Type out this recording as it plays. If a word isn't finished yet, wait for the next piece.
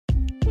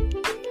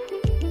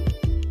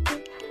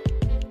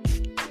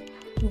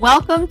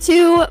Welcome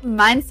to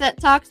Mindset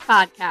Talks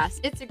Podcast.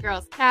 It's your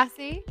girls,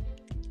 Cassie,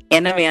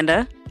 and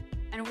Amanda.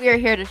 And we are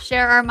here to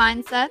share our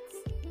mindsets,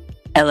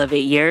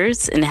 elevate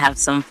yours, and have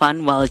some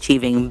fun while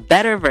achieving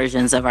better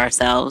versions of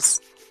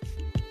ourselves.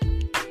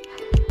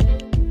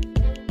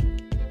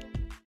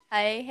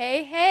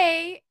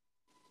 Hey.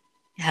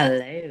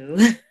 Hello.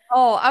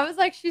 Oh, I was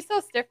like, she's so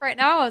stiff right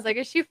now. I was like,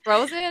 is she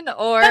frozen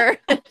or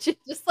she's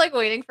just like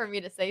waiting for me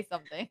to say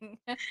something?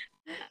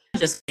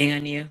 Just waiting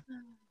on you.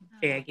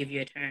 Figure I'd give you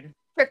a turn.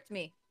 Tricked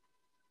me.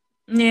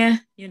 Yeah,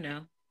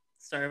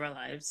 story of our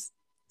lives.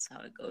 That's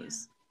how it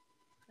goes.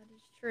 Yeah, that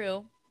is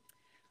true.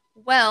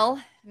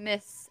 Well,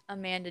 Miss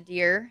Amanda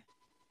dear,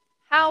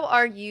 how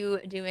are you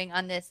doing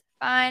on this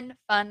fine,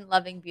 fun,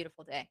 loving,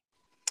 beautiful day?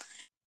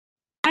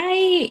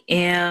 I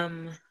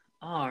am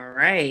all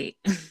right.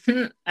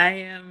 I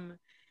am.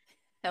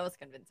 That was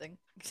convincing.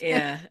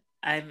 Yeah,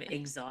 I'm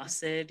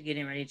exhausted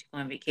getting ready to go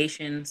on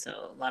vacation.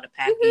 So a lot of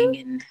packing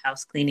and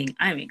house cleaning.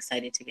 I'm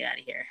excited to get out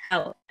of here.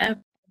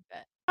 However,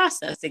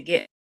 process to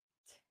get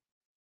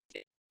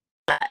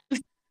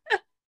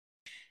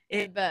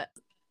it bet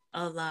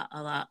a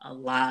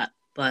lot.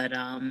 But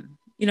I'm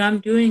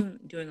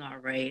doing all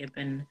right. I've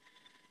been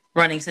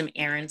running some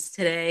errands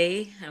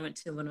today. I went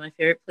to one of my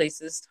favorite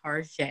places,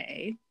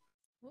 Target.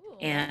 Ooh.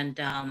 And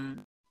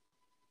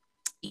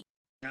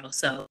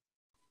so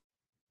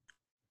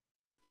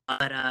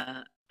but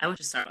I went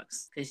to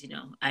Starbucks because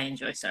I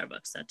enjoy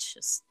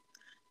Starbucks.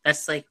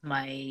 That's like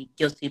my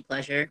guilty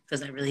pleasure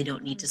because I really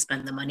don't need to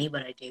spend the money,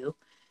 but I do.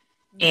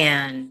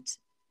 And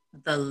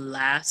the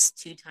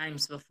last 2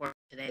 times before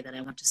today that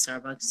I went to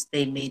Starbucks,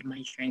 they made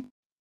my drink.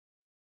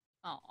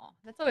 Oh,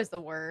 that's always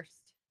the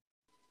worst.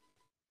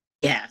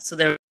 Yeah, so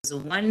there was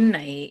one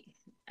night,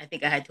 I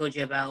think I had told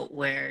you about,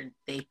 where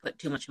they put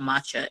too much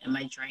matcha in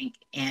my drink,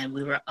 and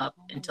we were up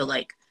until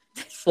like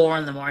 4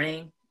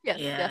 a.m.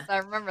 Yes, I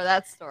remember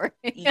that story.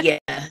 Yeah.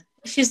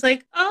 She's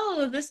like,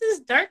 oh, this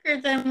is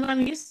darker than what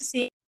I'm used to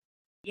seeing.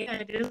 Yeah,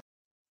 it is.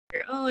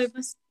 Oh, it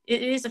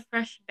is a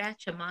fresh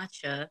batch of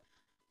matcha.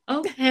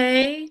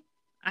 Okay.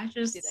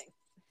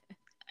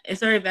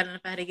 It's already bad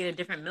enough I had to get a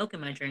different milk in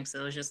my drink.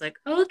 So it was just like,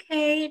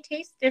 okay, it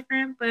tastes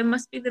different, but it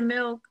must be the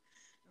milk.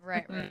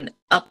 Right.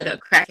 Up at a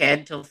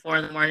crackhead till 4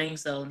 a.m.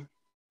 So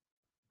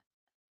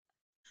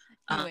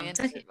you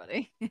answered,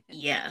 buddy.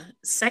 Yeah.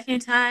 Second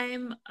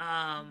time,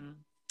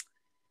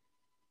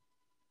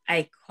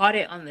 I caught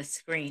it on the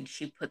screen.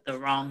 She put the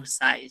wrong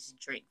size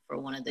drink for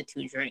one of the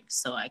 2 drinks.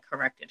 So I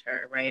corrected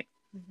her, right?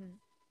 Mm-hmm.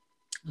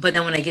 But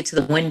then when I get to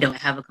the window, I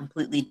have a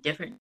completely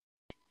different.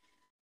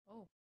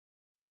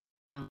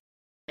 My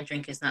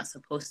drink is not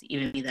supposed to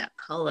even be that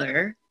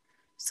color.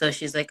 So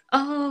she's like,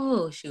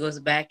 oh, she goes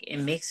back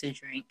and makes a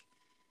drink.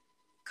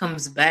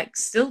 Comes back,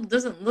 still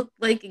doesn't look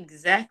like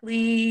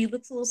exactly,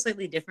 looks a little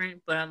slightly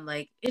different, but I'm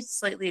like, it's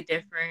slightly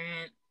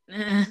different.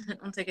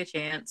 I'll take a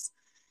chance.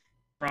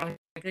 Wrong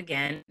drink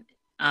again.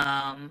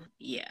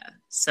 Yeah.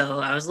 So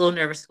I was a little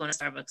nervous going to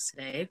Starbucks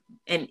today.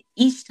 And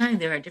each time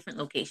there are different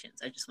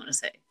locations, I just want to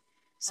say.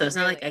 So it's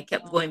not like I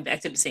kept going back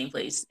to the same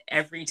place.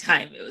 Every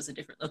time it was a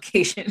different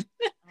location.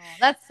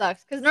 That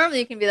sucks. Because normally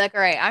you can be like,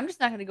 all right, I'm just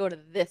not going to go to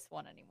this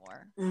one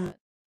anymore.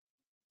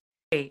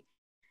 Right.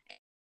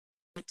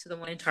 Went to the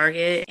one in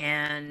Target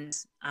and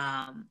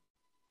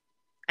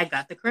I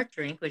got the correct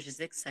drink, which is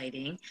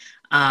exciting.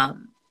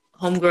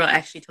 Homegirl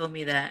actually told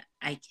me that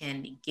I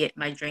can get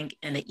my drink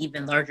in an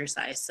even larger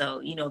size.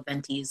 So,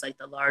 venti is like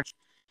the large.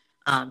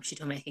 She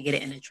told me I could get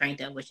it in a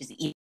Trenta, which is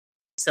even.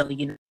 So,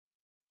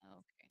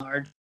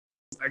 large.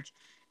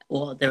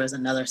 Well, there was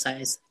another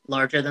size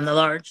larger than the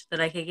large that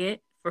I could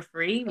get for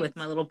free with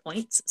my little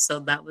points.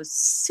 So that was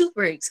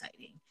super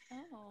exciting.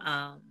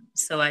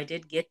 So I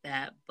did get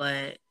that,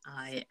 but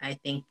I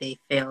think they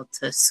failed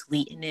to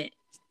sweeten it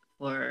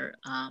for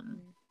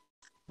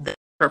the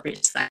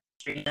appropriate size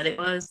that it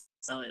was.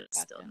 So it was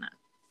still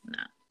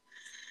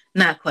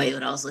not quite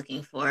what I was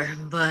looking for.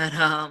 But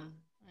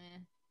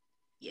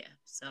yeah.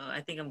 So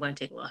I think I'm going to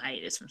take a little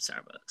hiatus from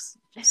Starbucks.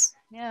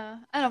 Yeah,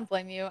 I don't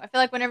blame you. I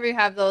feel like whenever you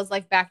have those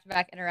like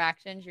back-to-back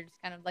interactions, you're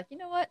just kind of like, you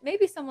know what?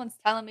 Maybe someone's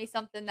telling me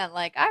something that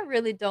like I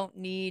really don't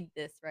need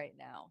this right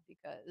now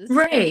because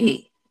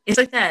right. It's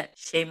like that.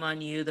 Shame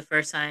on you the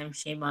first time,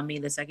 shame on me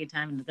the second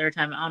time, and the third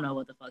time, I don't know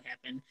what the fuck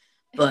happened.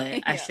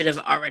 But I should have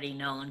already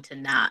known to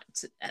not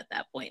at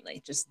that point.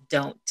 Like, just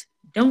don't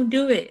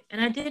do it. And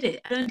I did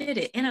it. I did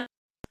it. And I got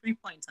 3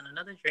 points on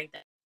another drink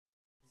that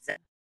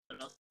exactly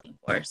what I was looking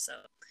for. So,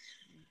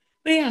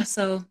 but yeah,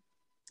 so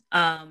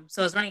I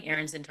was running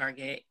errands in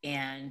Target,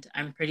 and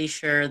I'm pretty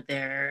sure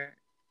their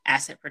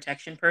asset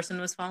protection person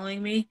was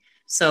following me.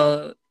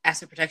 So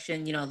asset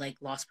protection,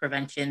 like loss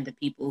prevention, the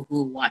people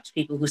who watch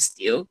people who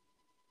steal.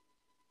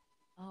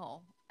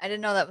 Oh, I didn't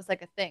know that was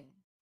like a thing.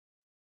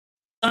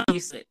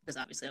 Because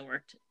obviously I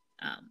worked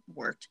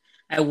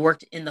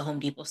in the Home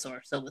Depot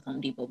store, so with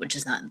Home Depot, which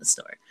is not in the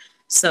store.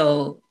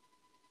 So,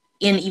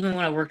 even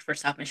when I worked for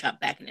Stop and Shop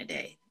back in the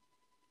day,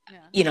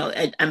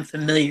 I'm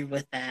familiar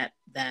with that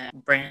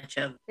branch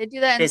of. They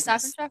do that in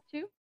Stop and Shop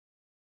too.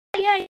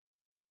 Yeah.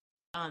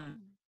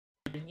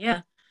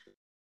 Yeah.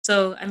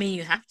 So, I mean,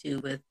 you have to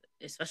with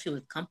especially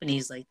with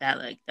companies like that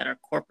are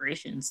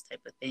corporations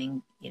type of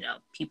thing. You know,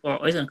 people are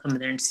always going to come in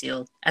there and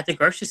steal. At the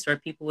grocery store,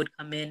 people would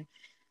come in.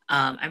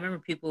 I remember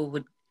people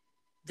would.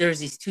 There was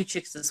these two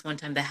chicks this one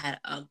time that had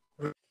a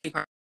grocery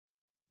cart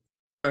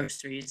of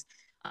groceries.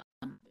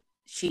 Um,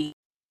 she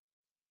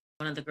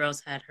one of the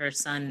girls had her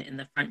son in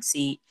the front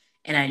seat,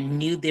 and I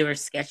knew they were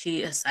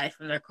sketchy aside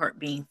from their cart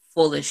being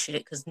full of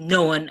shit because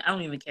no one, I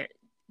don't even care.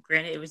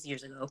 Granted, it was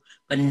years ago,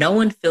 but no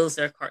one fills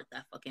their cart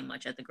that fucking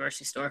much at the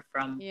grocery store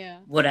from Yeah.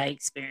 what I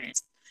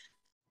experienced.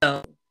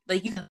 So,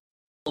 like, you have a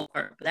full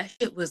cart, but that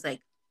shit was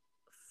like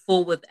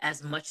full with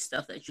as much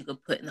stuff that you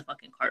could put in the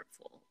fucking cart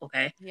full,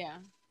 okay? Yeah.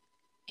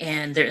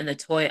 And they're in the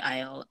toy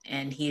aisle,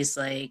 and he's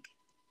like,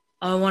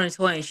 "Oh, I want a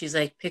toy," and she's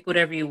like, "Pick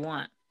whatever you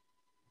want."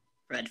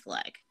 Red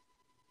flag.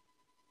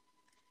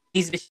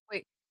 These bitches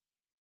Wait,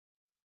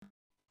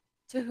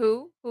 to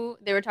who? Who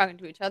they were talking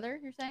to each other,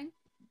 you're saying?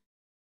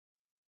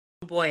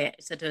 boy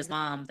said to his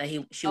mom that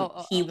Oh,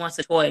 oh, he oh. wants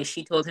a toy.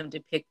 She told him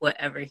to pick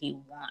whatever he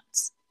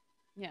wants.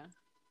 Yeah.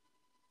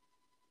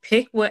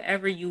 Pick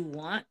whatever you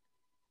want,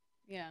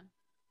 Yeah.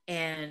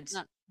 and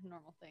Not a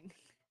normal thing.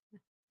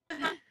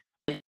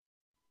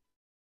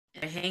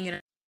 hanging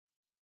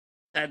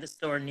outside the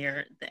store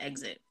near the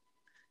exit.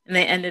 And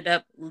they ended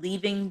up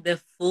leaving the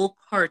full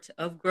cart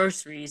of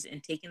groceries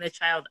and taking the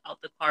child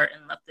out the cart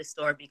and left the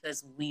store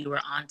because we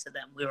were onto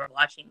them. We were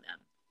watching them.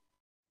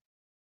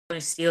 I'm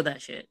gonna steal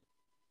that shit.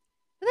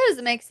 But that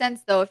doesn't make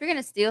sense though. If you're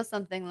gonna steal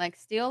something, like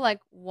steal like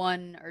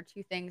one or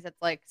two things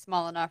that's like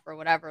small enough or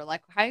whatever.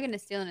 Like, how are you gonna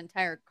steal an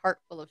entire cart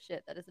full of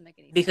shit? That doesn't make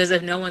any sense. Because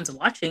if no one's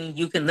watching,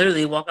 you can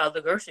literally walk out of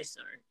the grocery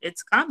store.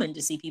 It's common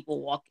to see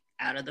people walk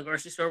out of the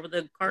grocery store with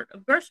a cart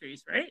of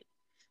groceries, right?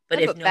 But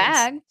Yeah, if but no one's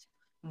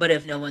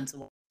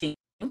bagged. watching,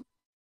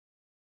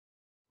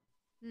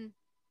 Hmm,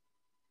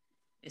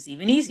 it's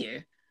even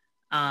easier.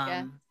 I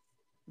guess. Um,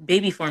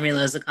 Baby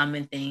formula is a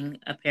common thing,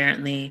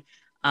 apparently.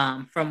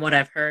 From what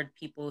I've heard,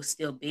 people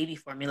steal baby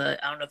formula.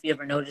 I don't know if you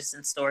ever noticed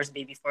in stores,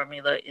 baby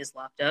formula is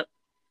locked up.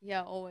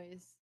 Yeah,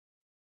 always.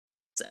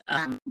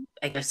 Um,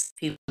 I guess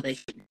people they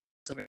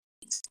No.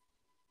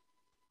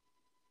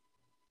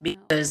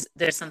 because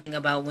there's something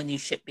about when you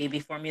ship baby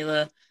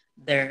formula,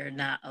 they're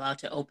not allowed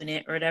to open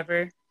it or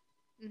whatever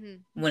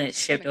Mm-hmm. when it's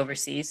That shipped makes sense.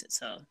 overseas.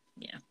 So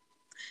yeah.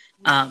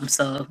 Yeah.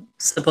 So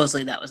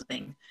supposedly that was a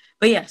thing.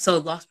 But yeah, so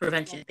loss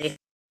prevention. Well, They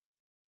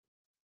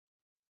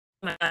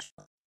oh my gosh,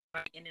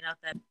 in and out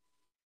that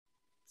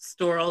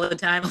store all the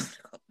time.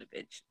 The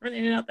bitch. Running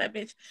in and out that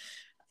bitch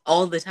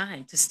all the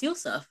time to steal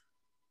stuff.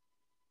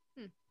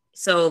 hmm.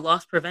 So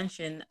loss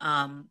prevention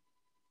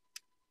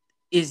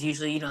is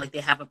usually, you know, like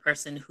they have a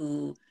person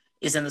who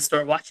is in the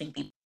store watching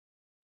people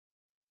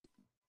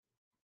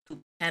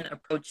who can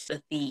approach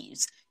the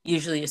thieves.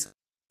 Usually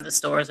the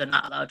stores are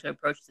not allowed to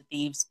approach the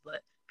thieves,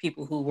 but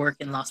people who work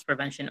in loss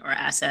prevention or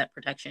asset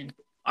protection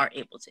are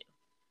able to.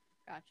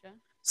 Gotcha.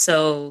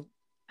 So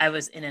I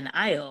was in an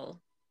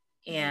aisle,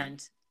 Mm-hmm.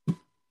 and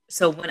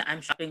so when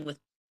I'm shopping with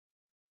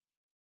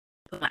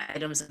my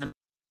items in the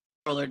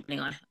stroller, depending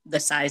on the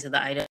size of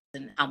the item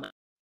and how much.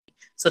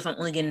 So if I'm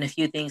only getting a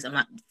few things, I'm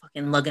not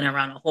fucking lugging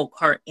around a whole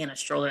cart and a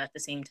stroller at the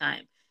same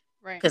time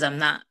Right. because I'm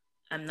not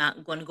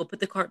going to go put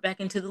the cart back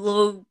into the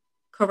little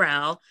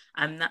corral.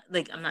 I'm not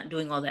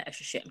doing all that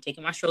extra shit. I'm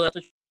taking my stroller out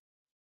the.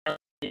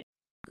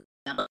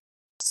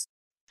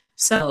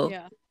 So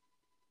Yeah.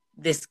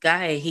 this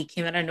guy, he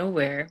came out of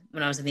nowhere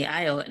when I was in the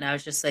aisle, and I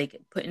was just like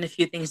putting a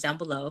few things down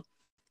below,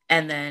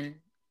 and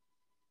then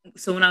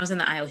so when I was in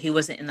the aisle, he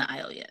wasn't in the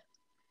aisle yet.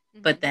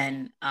 Mm-hmm. But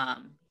then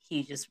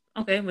he just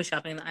okay was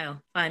shopping in the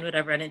aisle. Fine,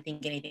 whatever. I didn't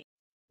think anything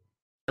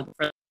for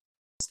the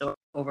store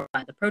over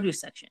by the produce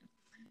section.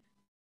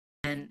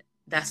 And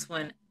that's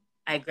when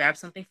I grabbed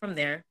something from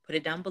there, put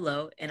it down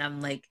below, and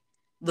I'm like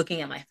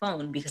looking at my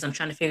phone because I'm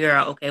trying to figure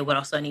out okay what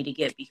else do I need to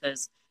get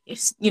because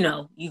if you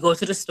know you go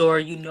to the store,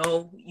 you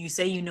know you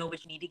say you know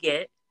what you need to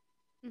get.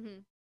 Mm-hmm.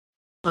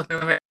 I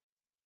remember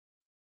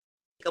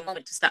take a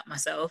moment to stop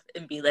myself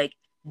and be like,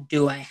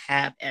 do I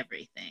have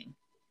everything?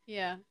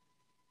 Yeah.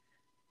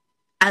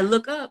 I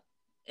look up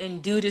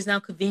and dude is now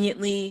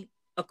conveniently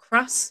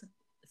across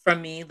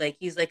from me, like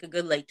he's like a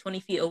good like 20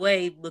 feet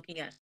away looking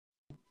at,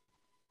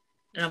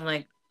 and I'm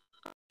like,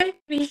 okay,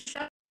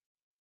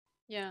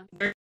 Yeah.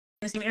 we're in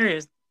the same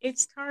areas.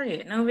 It's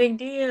Target, no big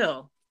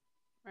deal.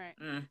 Right.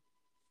 Mm.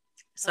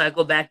 So Oh I go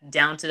well. back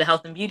down to the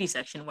health and beauty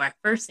section where I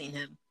first seen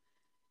him,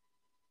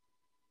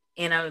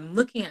 and I'm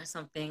looking at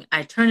something.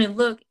 I turn and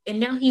look, and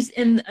now he's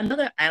in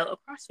another aisle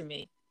across from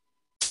me.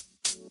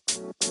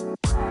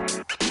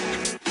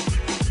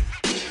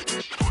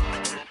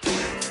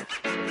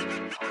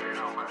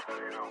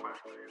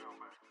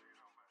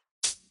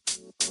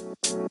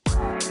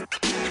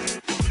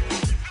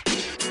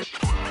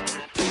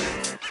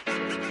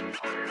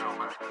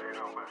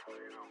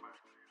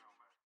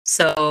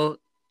 So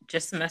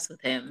just to mess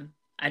with him,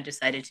 I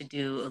decided to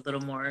do a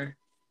little more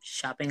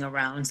shopping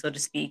around, so to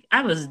speak.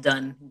 I was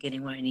done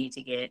getting what I needed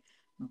to get,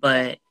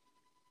 but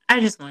I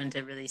just wanted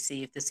to really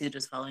see if the suit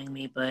was following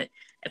me. But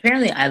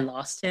apparently, I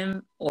lost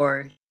him,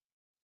 or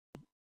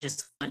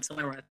just went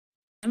somewhere where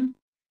I could.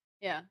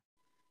 Yeah.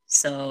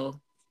 So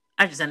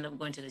I just ended up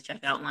going to the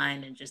checkout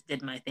line and just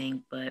did my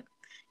thing. But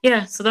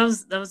yeah, so that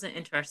was an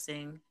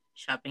interesting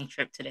shopping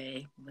trip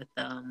today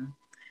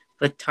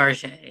with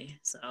Tarjay.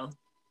 So, but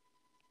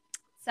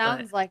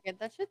Sounds like it.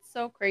 That shit's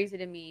so crazy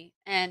to me.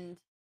 And,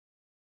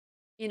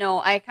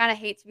 I kind of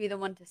hate to be the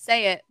one to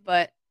say it,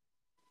 but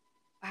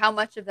how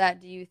much of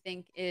that do you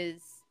think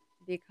is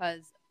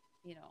because,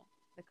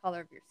 the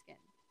color of your skin?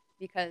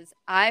 Because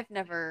I've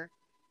never,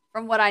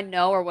 from what I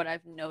know or what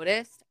I've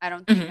noticed, I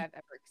don't think mhm. I've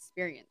ever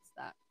experienced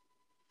that.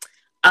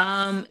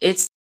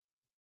 It's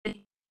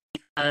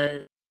uh,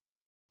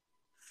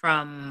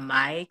 from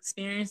my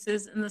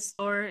experiences in the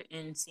store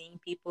and seeing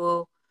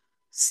people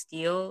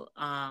steal.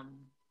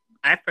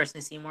 I've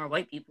personally seen more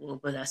white people,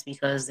 but that's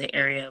because the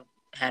area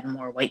had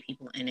more white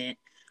people in it.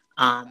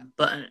 Okay.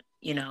 But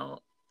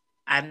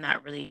I'm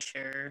not really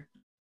sure.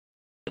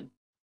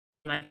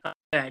 My color,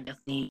 I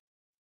definitely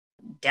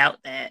doubt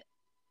that.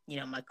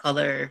 My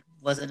color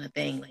wasn't a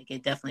thing. Like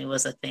it definitely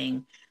was a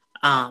thing.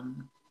 Yeah.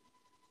 Um,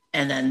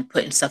 and then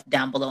putting stuff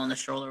down below on the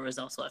stroller was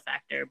also a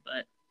factor.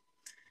 But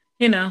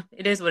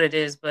it is what it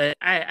is. But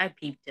I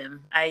peeped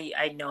him.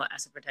 I know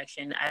asset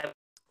protection. I have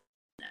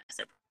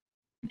asset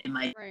in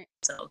my Right.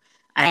 so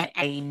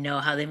I know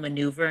how they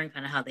maneuver and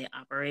kind of how they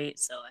operate.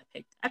 So I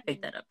picked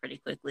Mhm. that up pretty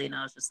quickly, and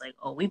I was just like,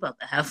 oh, we about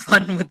to have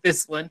fun with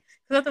this one.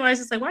 Because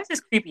otherwise, it's like, why is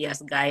this creepy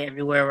ass guy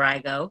everywhere where I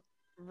go?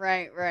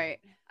 Right, right.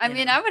 I You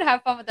mean, know, I would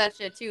have fun with that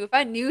shit too. If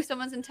I knew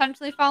someone's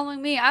intentionally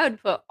following me, I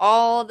would put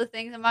all the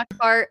things in my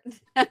cart.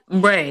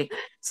 right?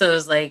 So it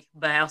was like,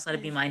 but I also had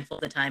to be mindful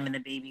of the time and the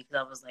baby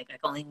because I was like, I can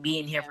only be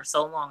in here Yeah, for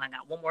so long. I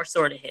got one more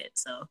store to hit.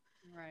 So,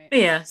 right. but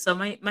yeah, so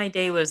my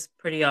day was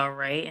pretty all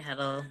right. I had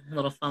a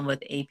little fun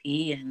with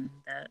AP, and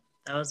that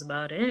was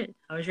about it.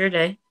 How was your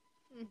day?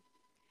 Hmm.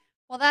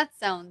 Well, that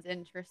sounds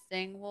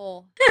interesting.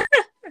 We'll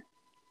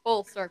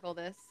full circle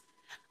this.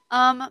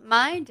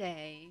 My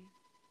day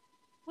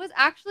was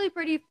actually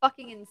pretty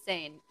fucking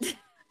insane.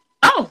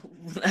 Oh,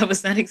 I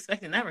was not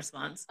expecting that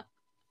response.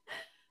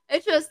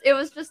 It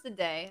was just a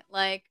day.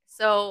 Like,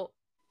 so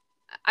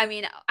I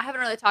mean, I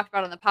haven't really talked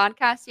about it on the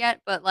podcast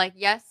yet, but like,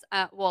 yes,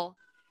 well,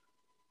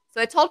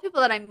 so I told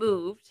people that I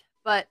moved,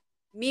 but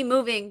me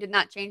moving did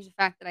not change the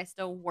fact that I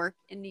still work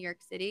in New York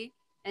City.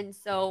 And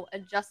so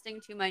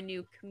adjusting to my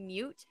new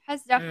commute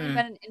has definitely Mm.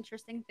 been an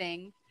interesting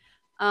thing.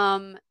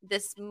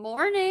 This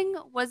morning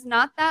was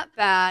not that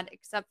bad,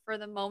 except for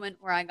the moment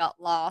where I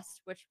got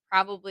lost, which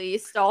probably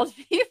stalled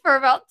me for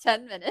about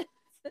 10 minutes.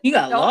 You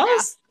got Don't ask.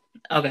 lost?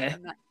 Okay.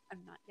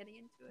 I'm not getting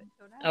into it.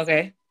 Don't ask me.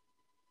 Okay.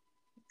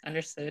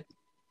 Understood.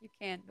 You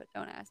can, but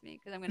don't ask me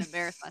because I'm gonna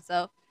embarrass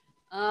myself.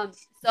 So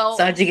So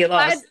how'd you get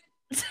aside lost?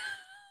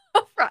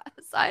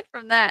 aside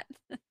from that,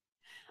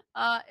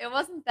 it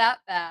wasn't that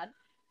bad.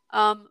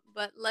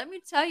 But let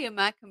me tell you,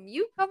 my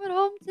commute coming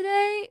home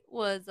today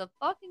was a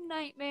fucking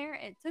nightmare.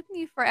 It took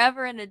me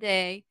forever and a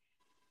day.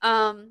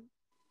 Um,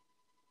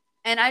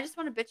 and I just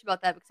want to bitch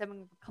about that because I've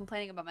been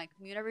complaining about my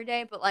commute every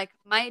day. But like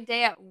my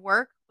day at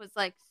work was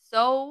like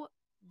so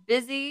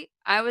busy.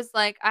 I was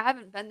like, I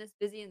haven't been this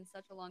busy in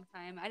such a long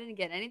time. I didn't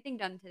get anything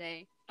done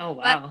today. Oh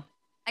But wow.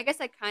 I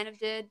guess I kind of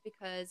did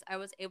because I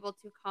was able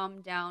to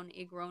calm down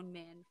a grown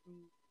man from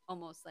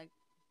almost like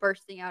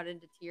bursting out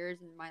into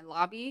tears in my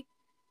lobby.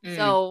 Mm,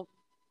 So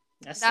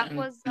that's that an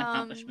was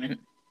accomplishment.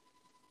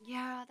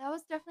 yeah, that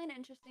was definitely an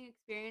interesting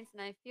experience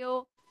and I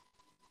feel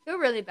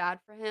really bad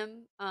for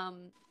him.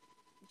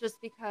 Just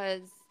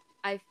because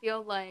I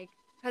feel like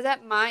cuz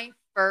at my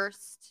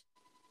first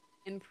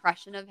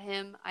impression of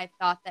him, I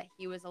thought that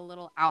he was a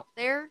little out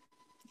there.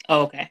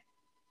 Oh, okay.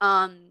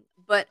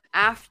 But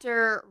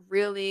after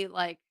really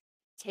like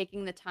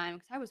taking the time,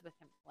 because I was with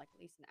him for like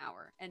at least an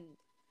hour, and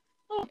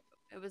Oh,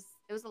 it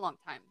was a long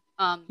time.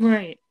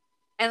 right.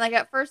 And like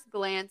at first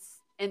glance,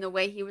 in the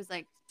way he was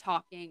like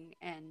talking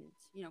and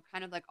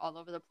kind of like all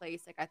over the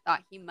place, like I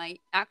thought he might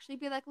actually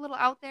be like a little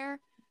out there.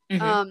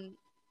 Mm-hmm. Um,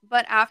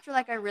 but after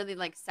like I really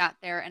like sat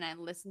there and I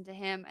listened to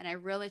him and I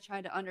really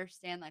tried to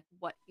understand like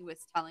what he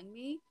was telling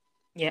me,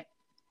 Yeah.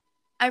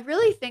 I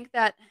really think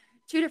that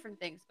two different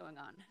things going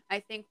on. I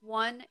think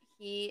one,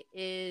 he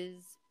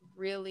is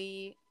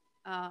really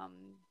um,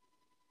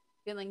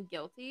 feeling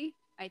guilty.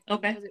 I think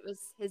Okay. because it was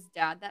his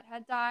dad that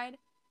had died,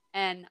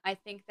 and I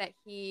think that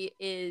he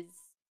is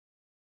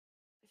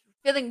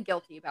feeling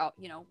guilty about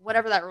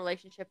whatever that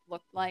relationship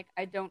looked like.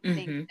 I don't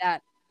think Mm-hmm.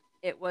 that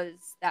it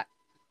was that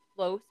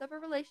close of a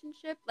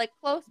relationship, like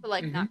close, but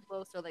like Mm-hmm. not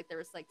close, or like there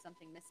was like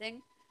something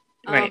missing.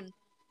 Right. Um,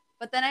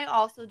 but then I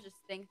also just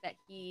think that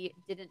he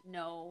didn't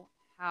know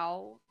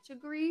how to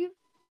grieve,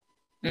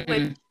 which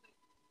Mm-hmm.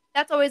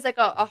 that's always like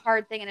a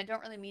hard thing. And I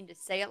don't really mean to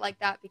say it like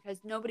that because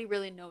nobody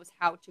really knows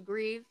how to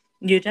grieve.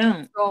 You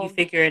don't. You So,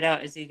 figure it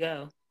out as you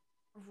go.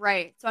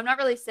 right. So I'm not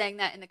really saying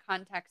that in the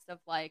context of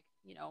like,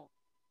 he's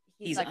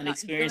He's like not doing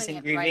unexperienced in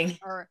it right grieving.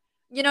 or,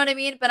 you know what I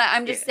mean? But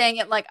I'm just Yeah. saying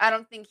it like, I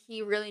don't think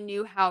he really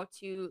knew how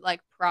to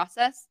like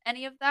process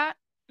any of that.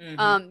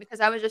 Mm-hmm. Because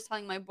I was just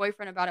telling my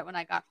boyfriend about it when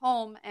I got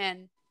home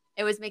and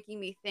it was making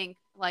me think,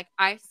 like,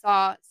 I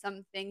saw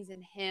some things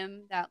in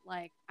him that,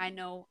 like, I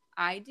know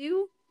I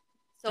do.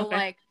 So, Okay.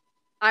 like,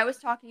 I was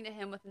talking to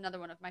him with another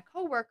one of my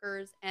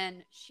coworkers,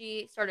 and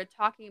she started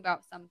talking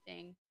about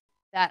something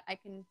that I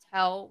can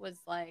tell was,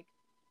 like,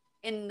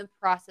 in the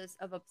process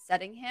of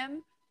upsetting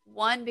him.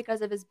 One,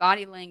 because of his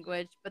body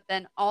language, but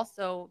then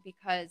also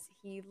because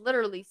he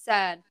literally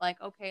said, like,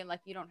 "Okay,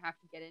 like, you don't have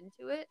to get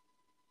into it."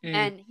 Mm.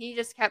 And he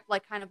just kept,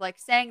 like, kind of, like,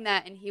 saying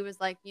that, and he was,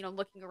 like,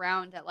 looking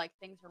around at, like,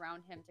 things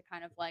around him to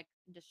kind of, like,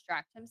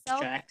 distract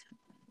himself. Distract.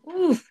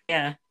 Oof.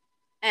 Yeah.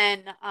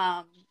 And,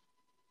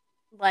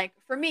 like,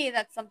 for me,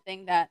 that's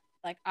something that,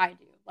 like, I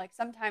do. Like,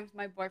 sometimes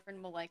my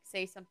boyfriend will, like,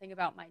 say something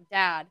about my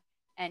dad,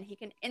 and he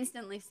can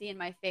instantly see in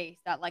my face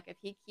that, like, if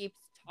he keeps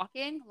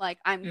talking, like,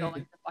 I'm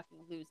going Mm. to fucking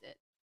lose it.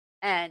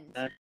 And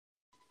Uh,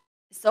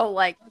 so,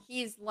 like,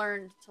 he's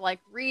learned to, like,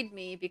 read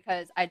me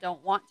because I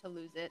don't want to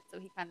lose it, so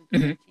he kind of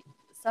just, mhm. like,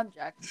 changes the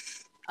subject.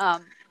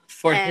 Um,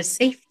 For his and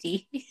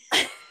safety.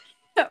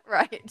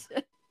 right.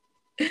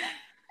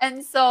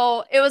 And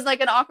so it was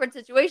like an awkward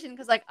situation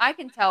because, like, I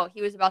can tell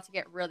he was about to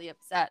get really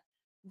upset.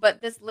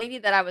 But this lady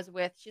that I was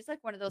with, she's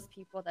like one of those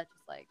people that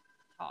just like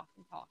talk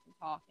and talk and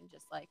talk and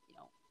just like,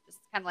 just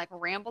kind of like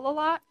ramble a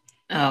lot.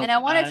 Oh And I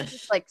wanted to just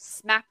gosh. like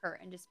smack her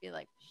and just be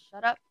like,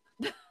 shut up.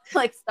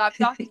 Like, stop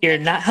talking. You're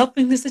Like, not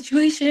helping the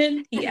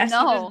situation. He asked you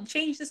to no.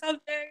 change the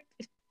subject.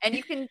 And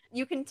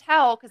you can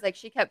tell because like,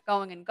 she kept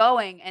going and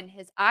going, and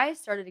his eyes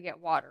started to get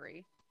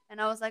watery,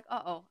 and I was like,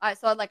 "Uh-oh."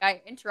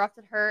 I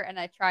interrupted her, and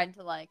I tried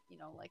to, like,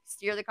 like,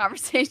 steer the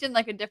conversation,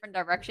 like, a different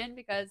direction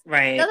because not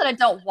Right. that I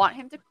don't want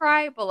him to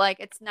cry, but, like,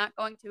 it's not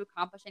going to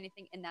accomplish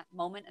anything in that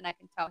moment, and I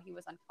can tell he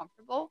was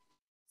uncomfortable.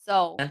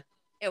 So,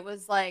 it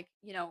was like,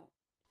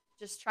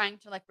 just trying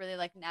to, like, really,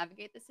 like,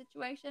 navigate the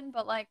situation,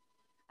 but, like,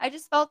 I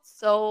just felt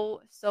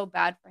so, so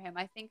bad for him.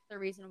 I think the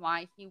reason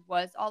why he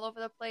was all over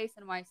the place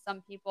and why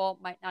some people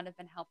might not have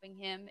been helping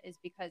him is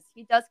because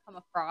he does come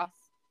across,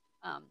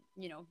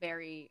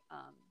 very,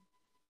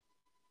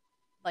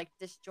 like,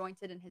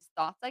 disjointed in his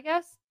thoughts, I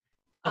guess,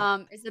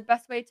 Oh. is the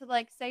best way to,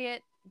 like, say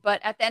it.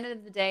 But at the end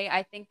of the day,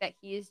 I think that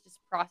he is just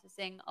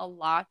processing a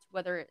lot,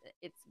 whether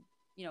it's,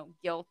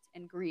 guilt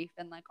and grief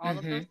and, like, all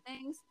of those Mhm.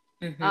 things.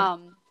 Mhm.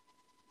 Um,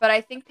 but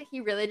I think that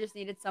he really just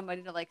needed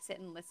somebody to, like, sit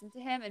and listen to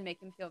him and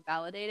make him feel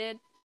validated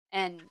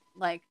and,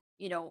 like,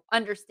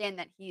 understand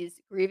that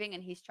he's grieving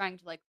and he's trying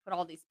to, like, put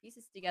all these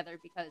pieces together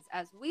because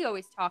as we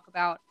always talk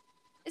about,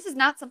 this is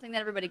not something that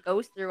everybody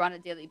goes through on a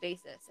daily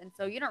basis, and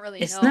so you don't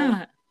really It's know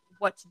not.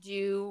 what to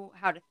do,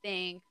 how to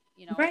think,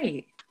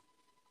 Right.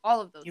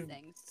 all of those You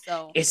things,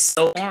 so it's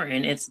so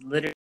foreign. It's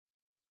literally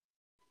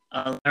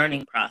a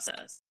learning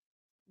process.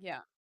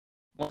 yeah.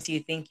 Once you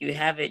think you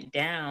have it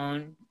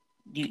down,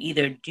 you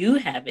either do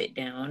have it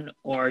down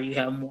or you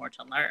have more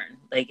to learn.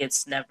 Like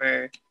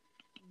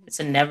Mhm. it's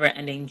a never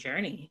ending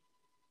journey.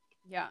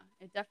 Yeah,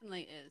 it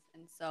definitely is,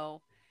 and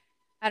so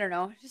I don't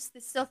know, just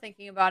still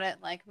thinking about it,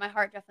 like, my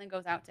heart definitely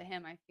goes out to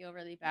him, I feel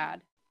really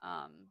bad,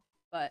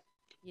 but,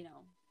 you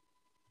know,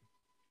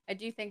 I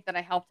do think that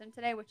I helped him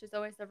today, which is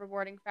always the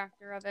rewarding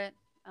factor of it,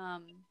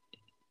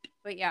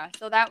 but yeah,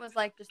 so that was,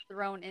 like, just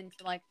thrown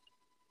into, like,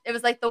 it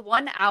was, like, the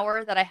 1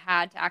 hour that I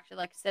had to actually,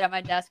 like, sit at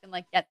my desk and,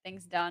 like, get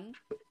things done,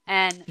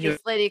 and You're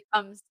this lady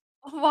comes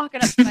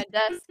walking up to my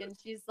desk, and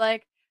she's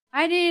like,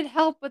 "I need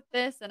help with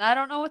this, and I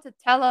don't know what to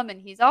tell him,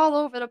 and he's all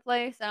over the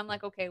place," and I'm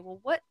like, "Okay, well,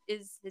 what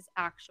is his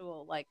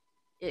actual, like,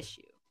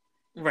 issue?"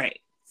 right.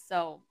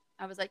 So,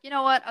 I was like, "You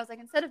know what?" I was like,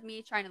 "Instead of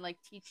me trying to,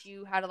 like, teach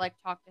you how to, like,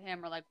 talk to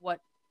him or, like,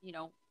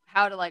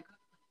 how to, like,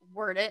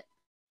 word it,"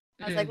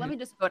 I was like, "Let Hmm. me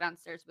just go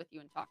downstairs with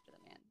you and talk to the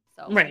man."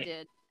 So, I Right.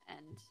 did,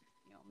 and,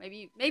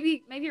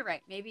 maybe you're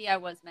right. Maybe I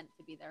was meant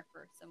to be there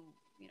for some,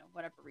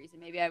 whatever reason.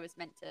 Maybe I was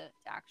meant to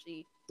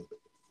actually,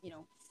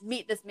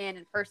 meet this man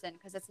in person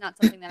because it's not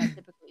something that I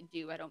typically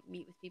do. I don't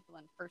meet with people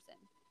in person.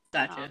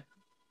 Um, Gotcha.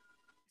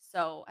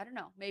 so I don't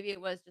know. Maybe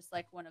it was just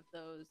like one of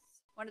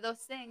those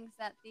things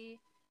that the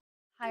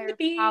higher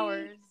Maybe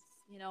powers,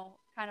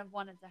 kind of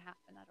wanted to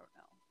happen. I don't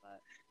know,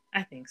 but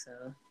I think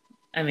so.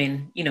 I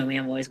mean, you know me,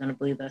 I'm always gonna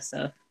believe that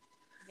stuff.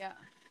 yeah,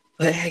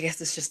 But I guess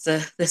it's just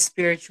the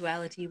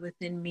spirituality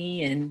within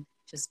me and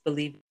just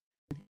believe.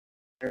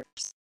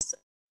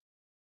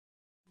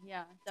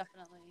 yeah,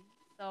 definitely.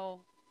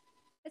 So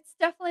it's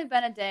definitely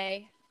been a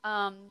day.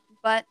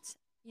 But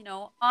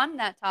on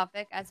that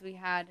topic, as we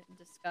had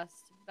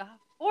discussed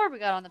before we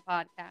got on the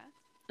podcast,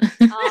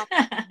 um,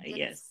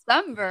 Yes.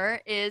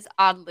 December is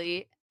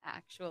oddly,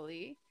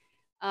 actually,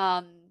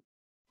 um,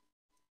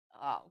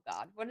 oh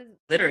God, what's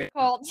Literally. it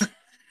called?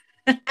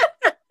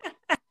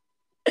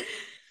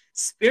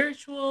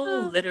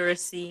 Spiritual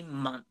Literacy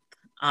Month.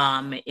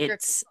 Spiritual.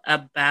 It's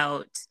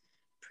about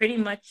pretty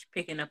much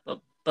picking up a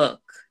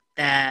book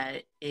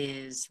that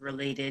is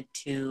related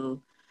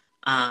to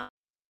um,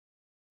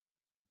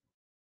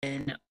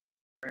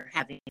 or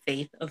having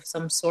faith of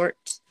some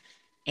sort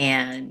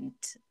and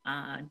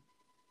uh,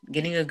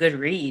 getting a good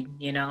read,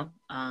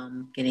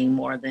 getting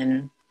more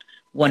than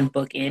one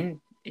book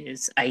in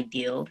is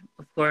ideal,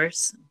 of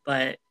course,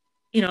 but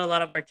a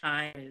lot of our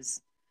time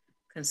is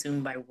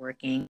consumed by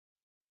working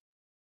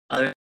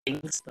other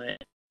things, but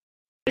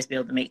always be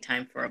able to make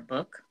time for a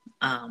book.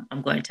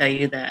 I'm going to tell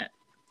you that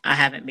I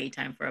haven't made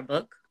time for a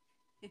book.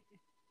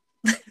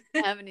 I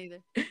haven't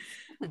either.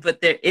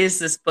 But there is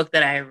this book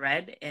that I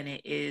read, and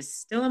it is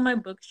still on my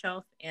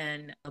bookshelf,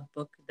 and a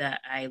book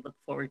that I look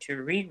forward to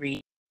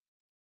reread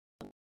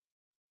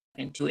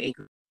into a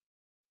group.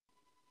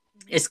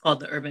 It's called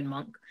The Urban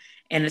Monk,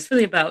 and it's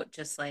really about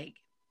just like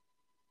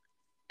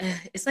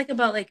it's like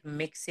about like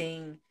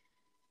mixing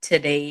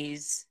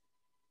today's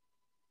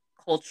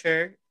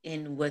culture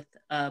in with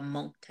a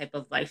monk type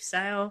of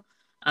lifestyle,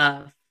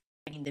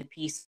 finding the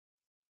peace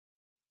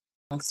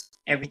amongst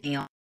everything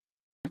else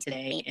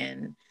today,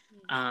 and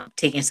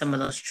taking some of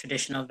those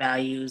traditional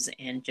values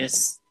and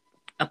just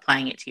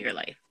applying it to your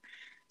life.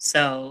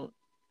 So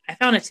I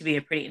found it to be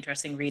a pretty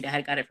interesting read. I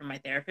had got it from my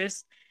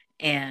therapist,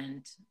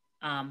 and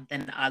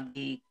then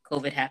oddly,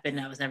 COVID happened.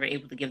 And I was never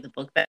able to give the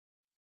book back.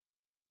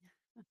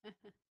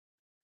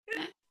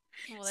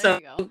 Well, there So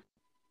you go.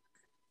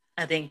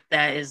 I think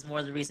that is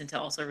more the reason to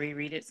also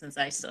reread it since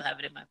I still have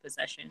it in my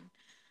possession.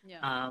 Yeah.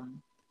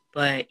 Um,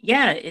 but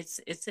yeah, it's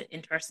an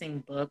interesting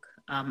book.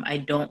 I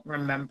don't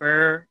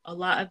remember a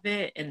lot of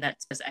it, and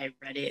that's because I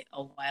read it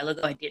a while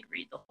ago. I did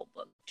read the whole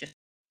book, just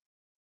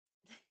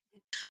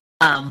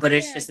but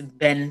Yeah.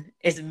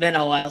 it's been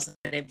a while since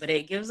I did it. But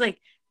it gives like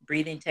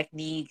breathing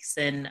techniques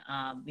and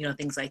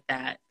things like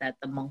that that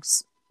the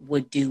monks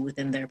would do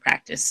within their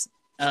practice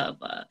of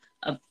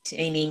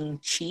obtaining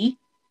chi.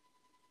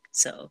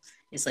 So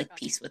it's like Gotcha.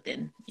 peace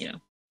within,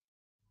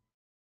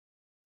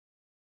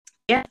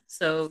 Yeah,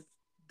 so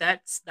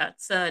that's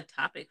a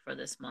topic for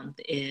this month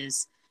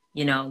is,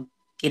 you know,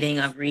 getting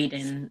a read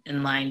in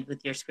line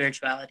with your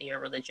spirituality or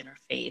religion or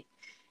faith.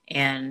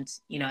 And,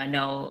 I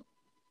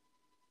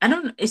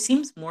don't it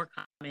seems more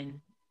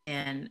common,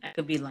 and I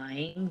could be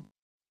lying,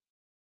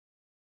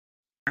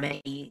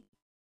 many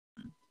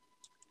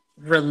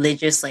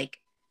religious,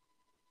 like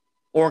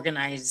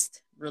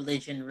organized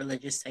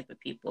religious type of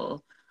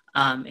people.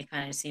 It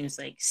kind of seems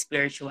like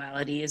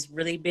spirituality is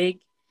really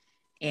big,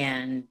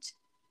 and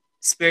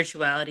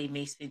spirituality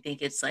makes me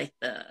think it's like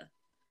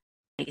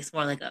it's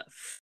more like a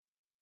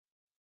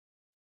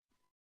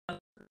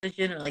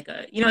religion, or like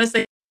it's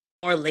like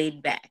more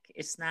laid back.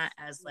 It's not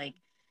as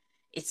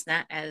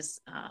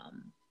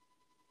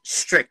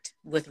strict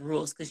with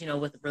rules, because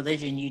with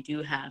religion you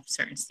do have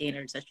certain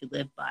standards that you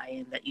live by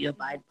and that you Mhm.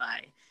 abide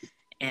by,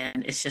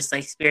 and it's just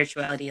like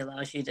spirituality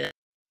allows you to.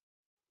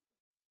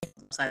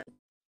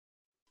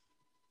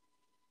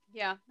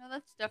 Yeah, no,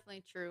 that's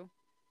definitely true.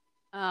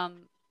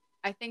 Um,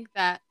 I think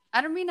that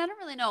I don't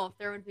really know if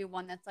there would be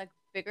one that's like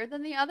bigger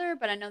than the other,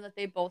 but I know that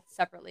they both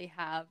separately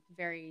have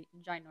very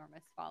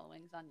ginormous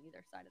followings on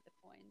either side of the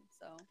coin.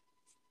 So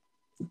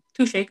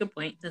Touche, good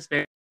point. That's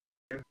very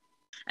true.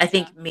 I yeah,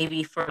 think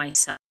maybe for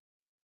myself,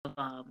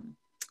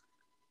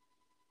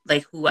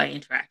 like who I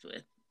interact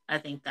with, I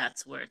think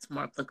that's where it's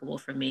more applicable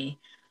for me.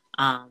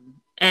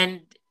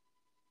 And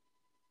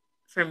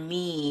for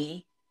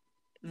me,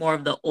 more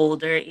of the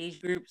older age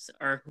groups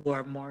are who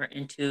are more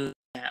into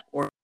that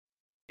origin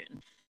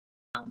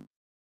um,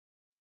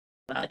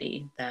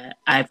 body that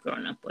I've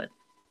grown up with.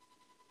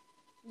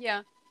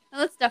 yeah, no,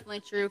 that's definitely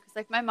true. Because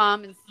like my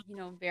mom is,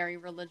 very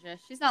religious.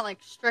 She's not like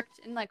strict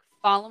in like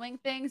following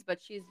things,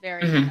 but she's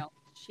very, Hmm.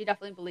 she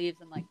definitely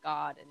believes in like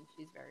God, and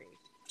she's very,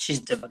 She's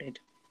devoted.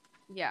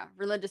 yeah,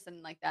 religious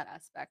in like that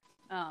aspect.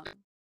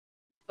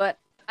 But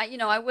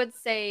I would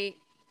say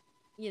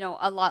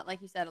a lot,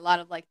 like you said, a lot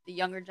of like the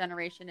younger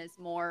generation is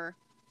more,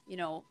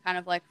 kind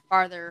of like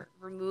farther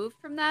removed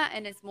from that.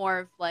 And it's more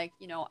of like,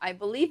 I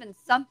believe in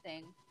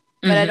something,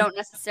 but I Hmm. don't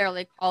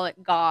necessarily call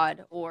it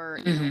God or,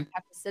 Hmm.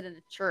 have to sit in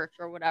a church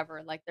or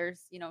whatever. Like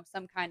there's,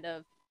 some kind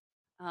of,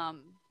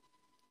 um,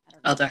 I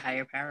don't know Other what you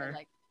higher would say, power.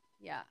 like,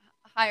 yeah,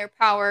 higher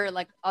power,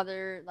 like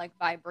other like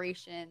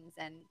vibrations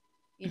and,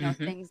 Hmm.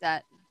 things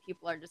that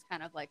people are just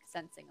kind of like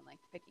sensing and like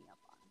picking up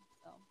on.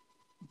 So,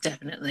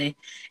 Definitely.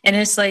 And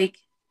it's like,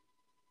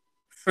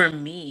 for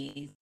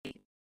me,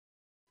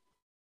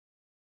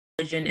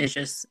 religion is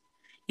just,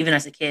 even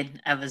as a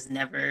kid, I was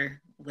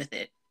never with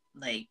it.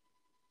 Like,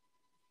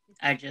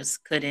 I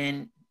just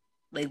couldn't,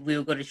 like, we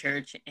would go to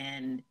church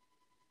and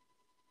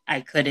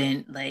I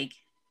couldn't, like,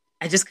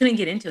 I just couldn't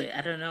get into it.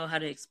 I don't know how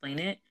to explain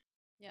it.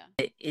 yeah.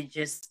 It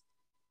just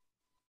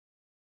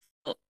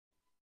felt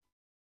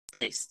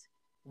placed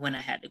when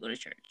I had to go to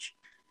church.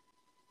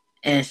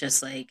 And it's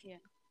just like Yeah.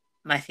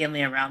 my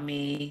family around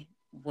me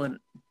would,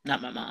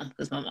 not my mom,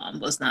 because my mom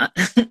was not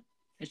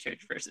a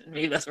church person.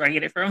 Maybe that's where I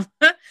get it from.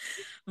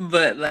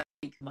 But like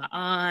my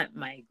aunt,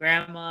 my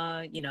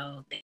grandma,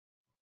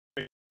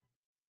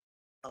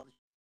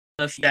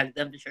 if she dragged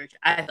them to church,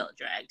 I felt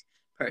dragged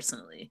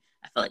personally.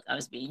 I felt like I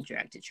was being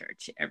dragged to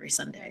church every Yeah.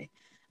 Sunday.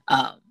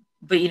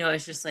 But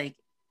it's just like,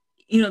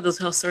 those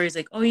whole stories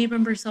like, oh, you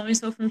remember so and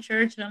so from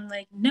church? And I'm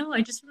like, no,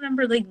 I just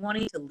remember like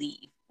wanting to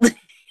leave.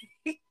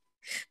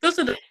 Those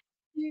are the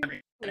You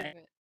memories that believe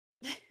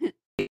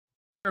I it.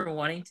 remember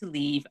wanting to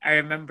leave. I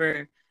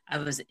remember I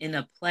was in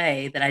a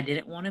play that I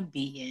didn't want to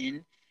be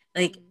in.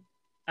 Like, Mm.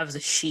 I was a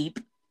sheep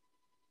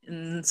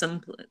in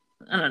some.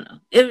 I don't know.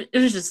 It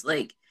was just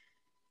like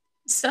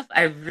stuff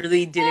I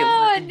really didn't Oh,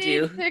 want I to need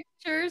do.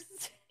 pictures.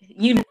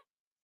 You know,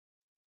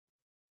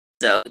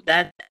 so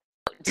that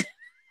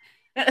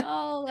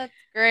Oh, that's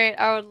great.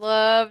 I would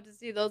love to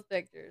see those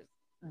pictures.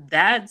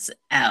 that's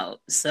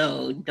out.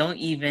 So don't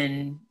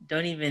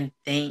even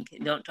think.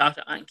 Don't talk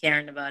to Aunt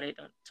Karen about it.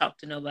 Don't talk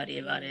to nobody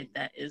about Mm. it.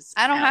 That is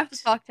I don't have to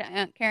out. talk to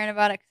Aunt Karen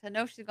about it because I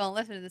know she's gonna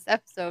listen to this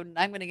episode, and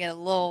I'm gonna get a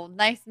little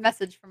nice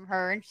message from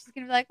her, and she's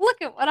gonna be like,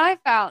 "Look at what I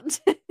found."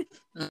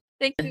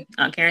 Thank you,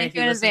 Aunt Karen, thank if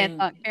you you're in advance,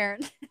 listening, Aunt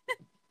Karen.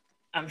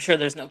 I'm sure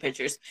there's no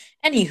pictures.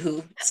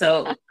 Anywho,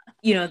 so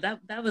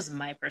that was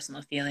my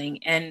personal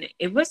feeling, and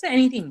it wasn't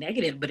anything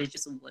negative, but it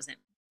just wasn't.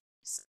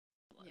 It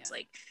Yeah. was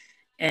like,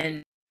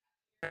 and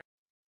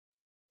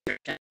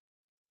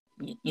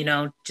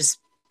just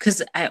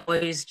because I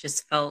always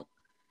just felt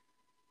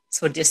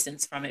so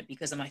distanced from it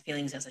because of my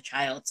feelings as a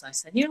child. So I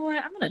said, you know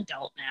what? I'm an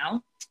adult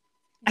now.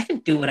 I can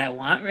do what I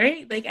want,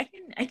 right? Like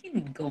I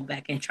can go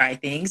back and try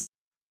things.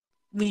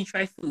 When you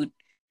try food,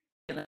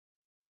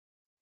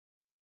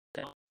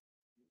 all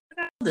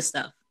this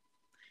stuff.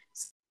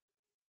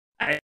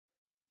 I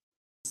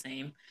the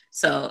same.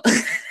 So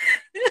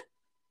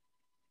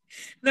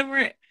there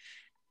weren't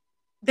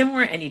there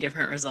weren't any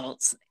different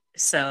results.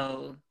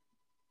 So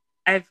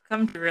I've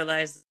come to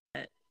realize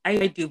that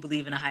I do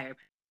believe in a higher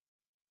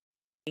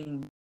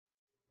being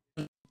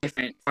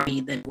different for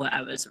me than what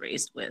I was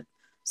raised with.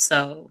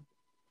 So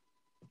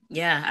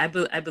yeah, I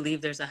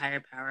believe there's a higher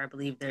power. I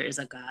believe there is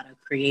a God, a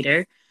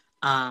creator.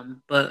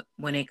 But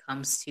when it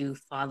comes to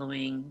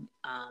following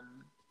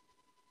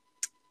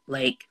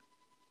like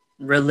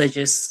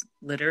religious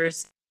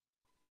literacy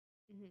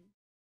Mhm.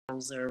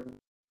 or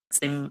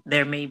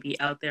there may be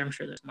out there, I'm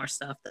sure there's more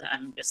stuff that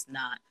I'm just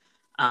not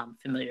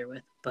familiar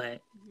with,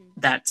 but Mhm.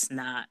 that's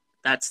not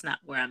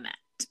where I'm at.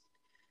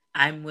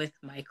 I'm with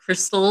my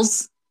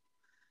crystals,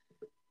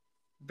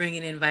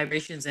 bringing in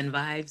vibrations and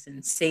vibes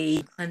and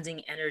say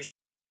cleansing energy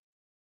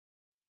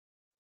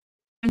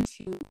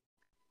to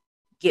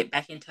get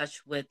back in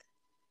touch with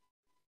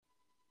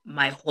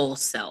my whole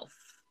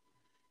self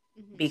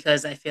Mhm.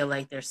 because I feel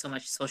like there's so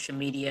much social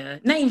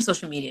media, not even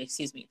social media,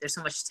 excuse me, there's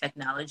so much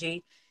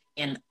technology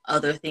and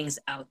other things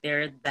out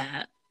there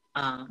that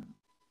um,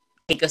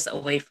 take us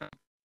away from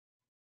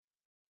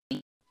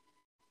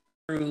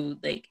true,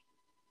 like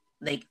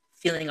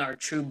feeling our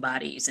true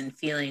bodies and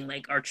feeling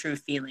like our true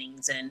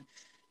feelings and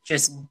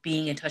just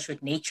being in touch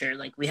with nature.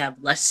 Like we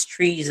have less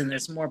trees and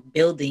there's more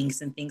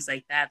buildings and things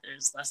like that.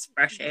 There's less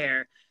fresh Mhm.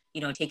 air,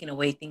 taking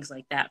away things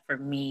like that for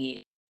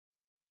me.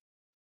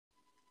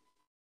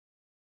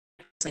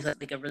 It's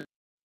like a really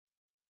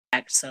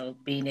so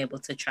being able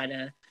to try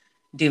to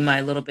do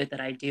my little bit that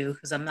I do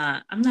because I'm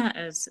not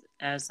as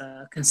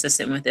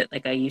consistent with it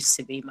like I used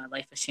to be. My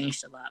life has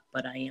changed a lot,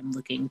 but I am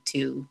looking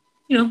to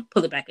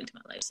pull it back into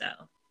my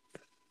lifestyle.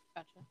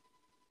 Gotcha.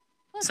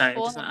 That's Sorry,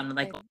 cool. just That's I'm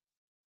like, exciting.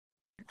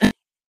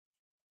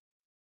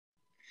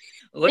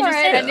 what'd you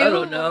Alright, I say? I knew don't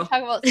when we know.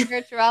 talk about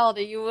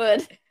spirituality, you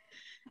would.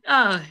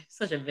 Oh,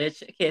 such a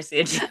bitch. I can't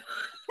stand you.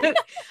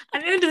 I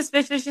knew this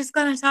bitch was just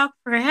gonna talk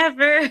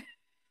forever.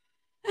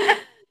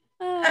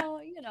 Oh,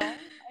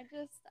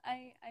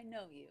 I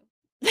know you.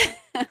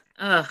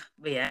 Ugh,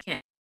 but yeah, I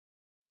can't.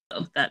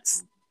 Oh,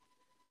 that's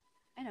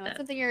I know it's that.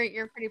 something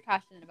you're pretty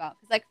passionate about.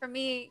 Because like for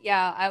me,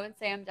 yeah, I would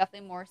say I'm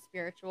definitely more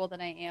spiritual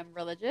than I am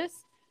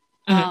religious.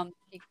 Mhm.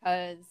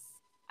 Because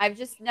I've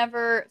just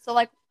never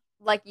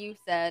like you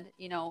said,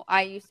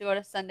 I used to go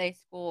to Sunday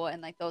school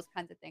and like those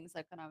kinds of things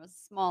like when I was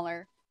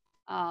smaller.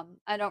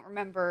 I don't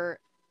remember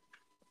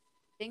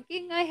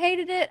thinking I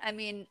hated it. I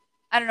mean,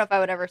 I don't know if I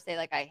would ever say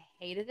like I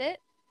hated it.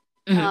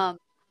 Mhm. Um,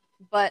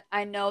 but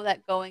I know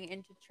that going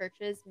into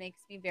churches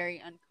makes me very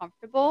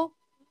uncomfortable.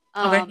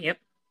 Okay. Um, Yep.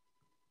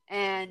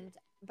 and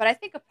but I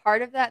think a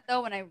part of that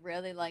though, when I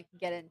really like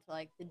get into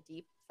like the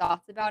deep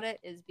thoughts about it,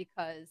 is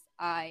because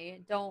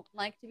I don't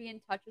like to be in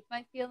touch with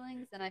my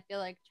feelings, and I feel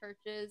like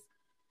churches,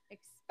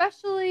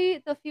 especially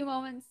the few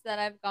moments that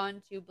I've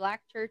gone to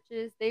black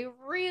churches, they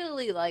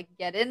really like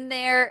get in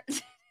there.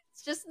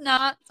 It's just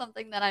not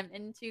something that I'm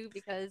into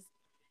because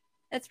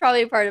it's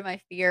probably a part of my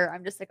fear.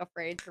 I'm just like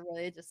afraid to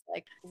really just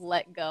like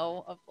let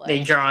go of They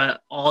like draw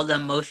all the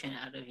emotion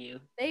out of you.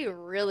 they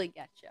really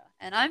get you,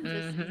 and I'm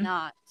just Mm-hmm.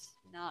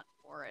 not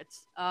for it.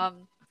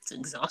 It's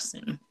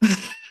exhausting.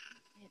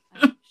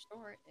 I'm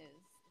sure it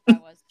is if I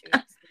was to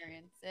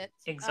experience it.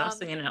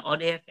 Exhausting in an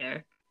all-day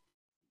affair.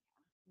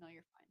 No,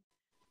 you're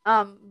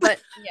fine.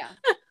 But yeah,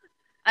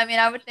 I mean,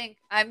 I would think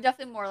I'm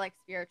definitely more like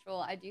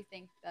spiritual. I do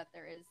think that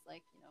there is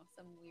like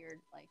some weird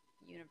like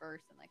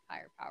universe and like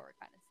higher power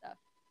kind of stuff.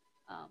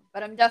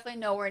 But I'm definitely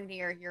nowhere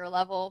near your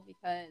level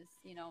because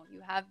you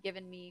have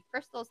given me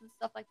crystals and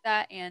stuff like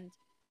that, and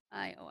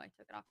I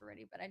took it off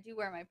already, but I do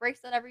wear my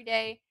bracelet every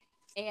day,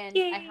 and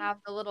I Yay. have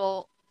the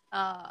little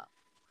uh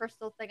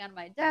crystal thing on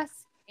my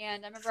desk.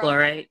 And I remember I was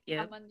talking Fluorite. to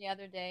Yep. someone the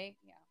other day,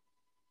 yeah,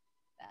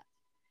 that,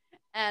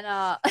 and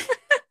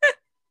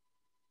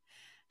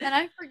And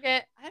I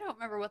forget, I don't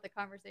remember what the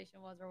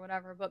conversation was or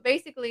whatever, but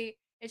basically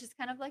it's just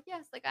kind of like,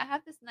 yes, like I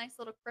have this nice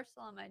little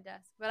crystal on my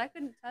desk, but I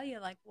couldn't tell you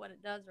like what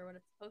it does or what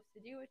it's supposed to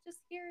do. It's just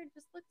here, it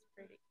just looks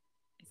pretty.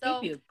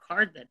 I gave you a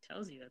card that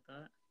tells you, I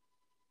thought.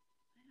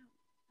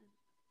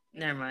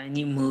 Never mind,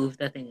 you moved.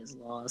 That thing is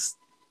lost.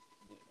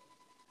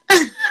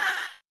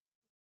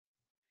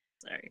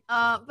 Sorry.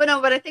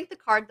 But I think the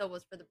card though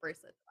was for the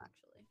bracelet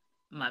actually.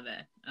 My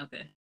bad.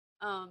 Okay.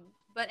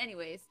 But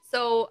anyways,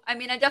 so I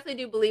mean, I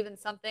definitely do believe in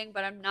something,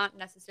 but I'm not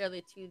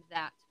necessarily to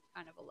that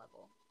kind of a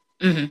level.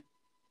 Mm-hmm.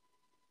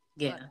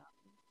 Yeah.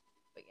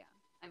 But yeah,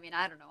 I mean,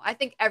 I don't know. I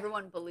think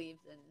everyone believes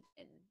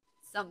in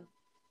some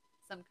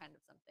kind of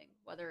something,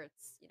 whether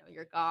it's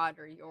your God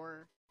or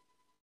your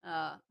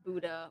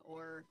Buddha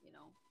or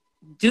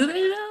Do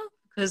they though?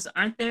 Because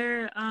aren't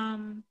there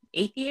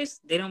atheists?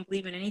 They don't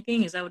believe in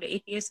anything. Is that what an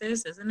atheist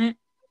is? Isn't it?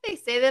 They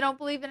say they don't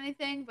believe in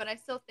anything, but I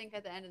still think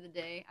at the end of the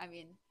day, I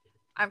mean,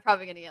 I'm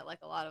probably gonna get like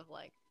a lot of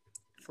like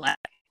flat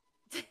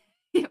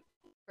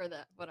for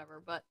that,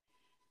 whatever. But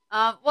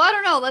well, I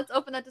don't know. Let's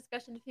open that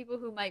discussion to people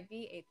who might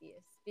be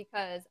atheists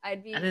because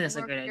I'd be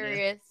more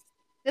curious.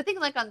 I think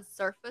like on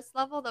surface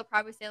level, they'll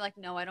probably say like,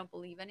 no, I don't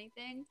believe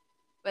anything.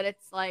 But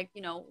it's like,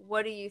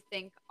 what do you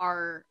think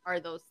are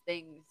those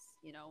things?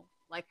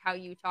 Like how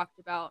you talked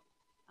about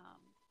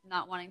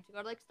not wanting to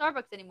go to like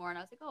Starbucks anymore, and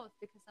I was like, oh, it's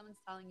because someone's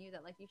telling you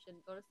that like you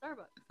shouldn't go to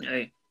Starbucks.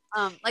 Right.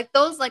 Like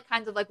those like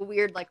kinds of like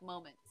weird like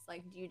moments.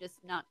 Like, do you just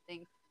not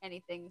think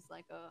anything's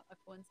like a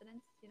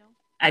coincidence?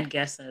 I'd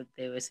guess that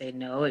they would say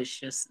no. It's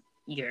just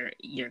your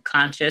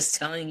conscience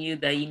telling you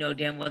that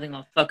damn well they're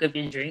gonna fuck up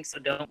your drink, so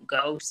don't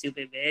go,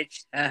 stupid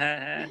bitch.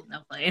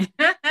 Not playing.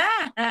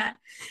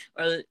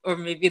 or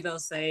maybe they'll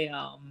say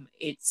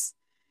it's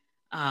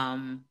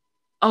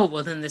oh,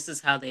 well, then this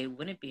is how they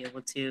wouldn't be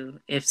able to.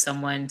 If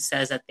someone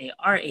says that they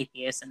are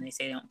atheists and they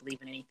say they don't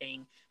believe in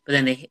anything, but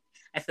then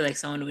I feel like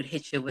someone would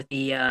hit you with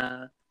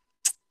the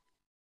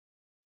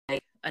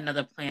like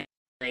another planet,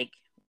 like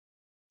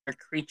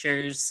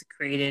creatures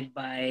created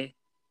by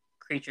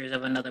creatures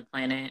of another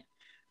planet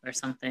or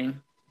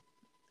something.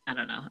 I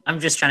don't know. I'm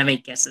just trying to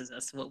make guesses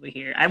as to what we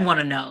hear. I want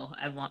to know.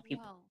 I want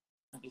people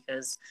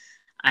because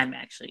I'm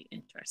actually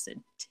interested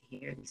to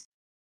hear these.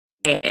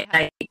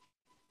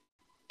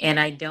 And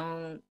I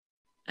don't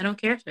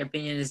care if their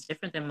opinion is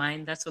different than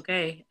mine. That's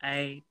okay.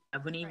 I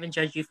wouldn't even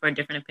judge you for a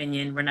different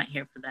opinion. We're not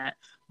here for that.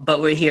 But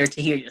we're here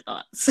to hear your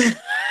thoughts.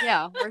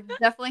 Yeah, we're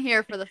definitely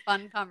here for the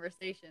fun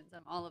conversations.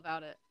 I'm all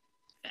about it.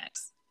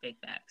 Facts. Big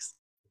facts.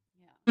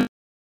 Yeah.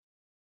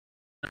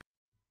 You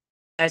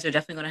guys are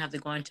definitely going to have to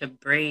go into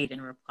Braid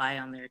and reply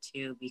on there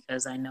too,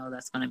 because I know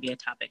that's going to be a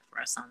topic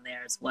for us on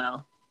there as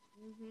well.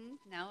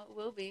 Mm-hmm. Now it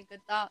will be. Good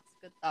thoughts.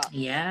 Good thoughts.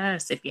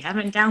 Yes. If you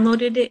haven't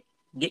downloaded it,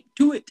 get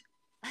to it.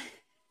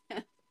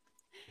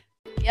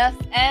 Yes,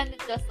 and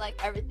just like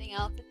everything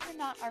else, if you're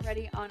not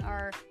already on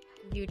our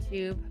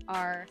YouTube,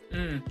 our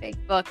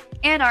Facebook,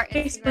 and our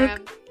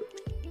Instagram,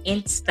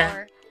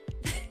 Insta,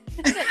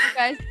 you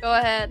guys go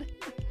ahead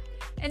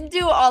and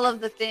do all of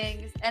the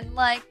things, and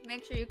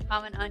make sure you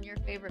comment on your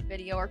favorite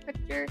video or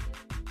picture,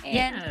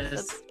 and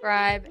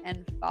subscribe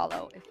and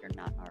follow if you're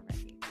not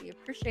already. We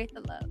appreciate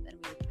the love, and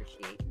we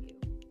appreciate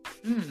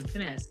you.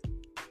 Goodness.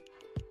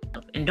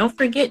 And don't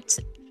forget,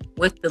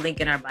 with the link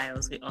in our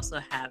bios, we also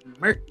have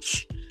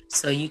merch.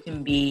 So you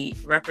can be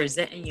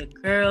representing your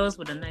girls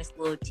with a nice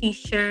little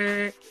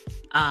t-shirt.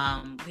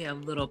 We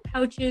have little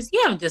pouches.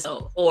 You have just a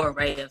whole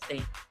array of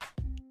things.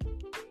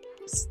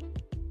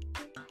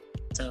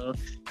 So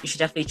you should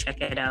definitely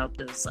check it out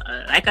because,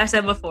 like I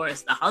said before,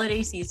 it's the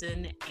holiday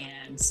season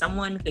and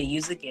someone could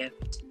use a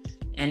gift.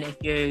 And if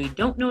you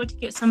don't know what to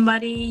get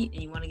somebody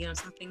and you want to get them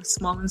something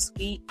small and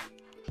sweet,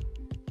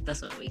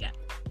 that's what we got.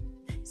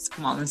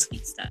 Small and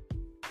sweet stuff.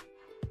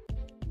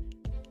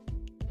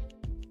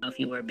 If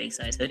you wear a big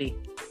size hoodie,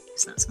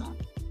 it's not small.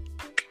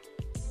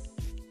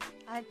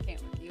 I can't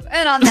with you.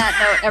 And on that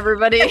note,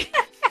 everybody.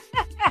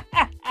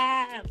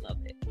 I love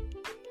it.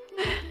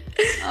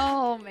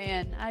 Oh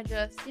man,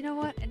 you know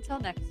what? Until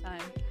next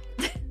time.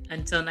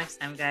 Until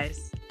next time,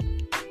 guys.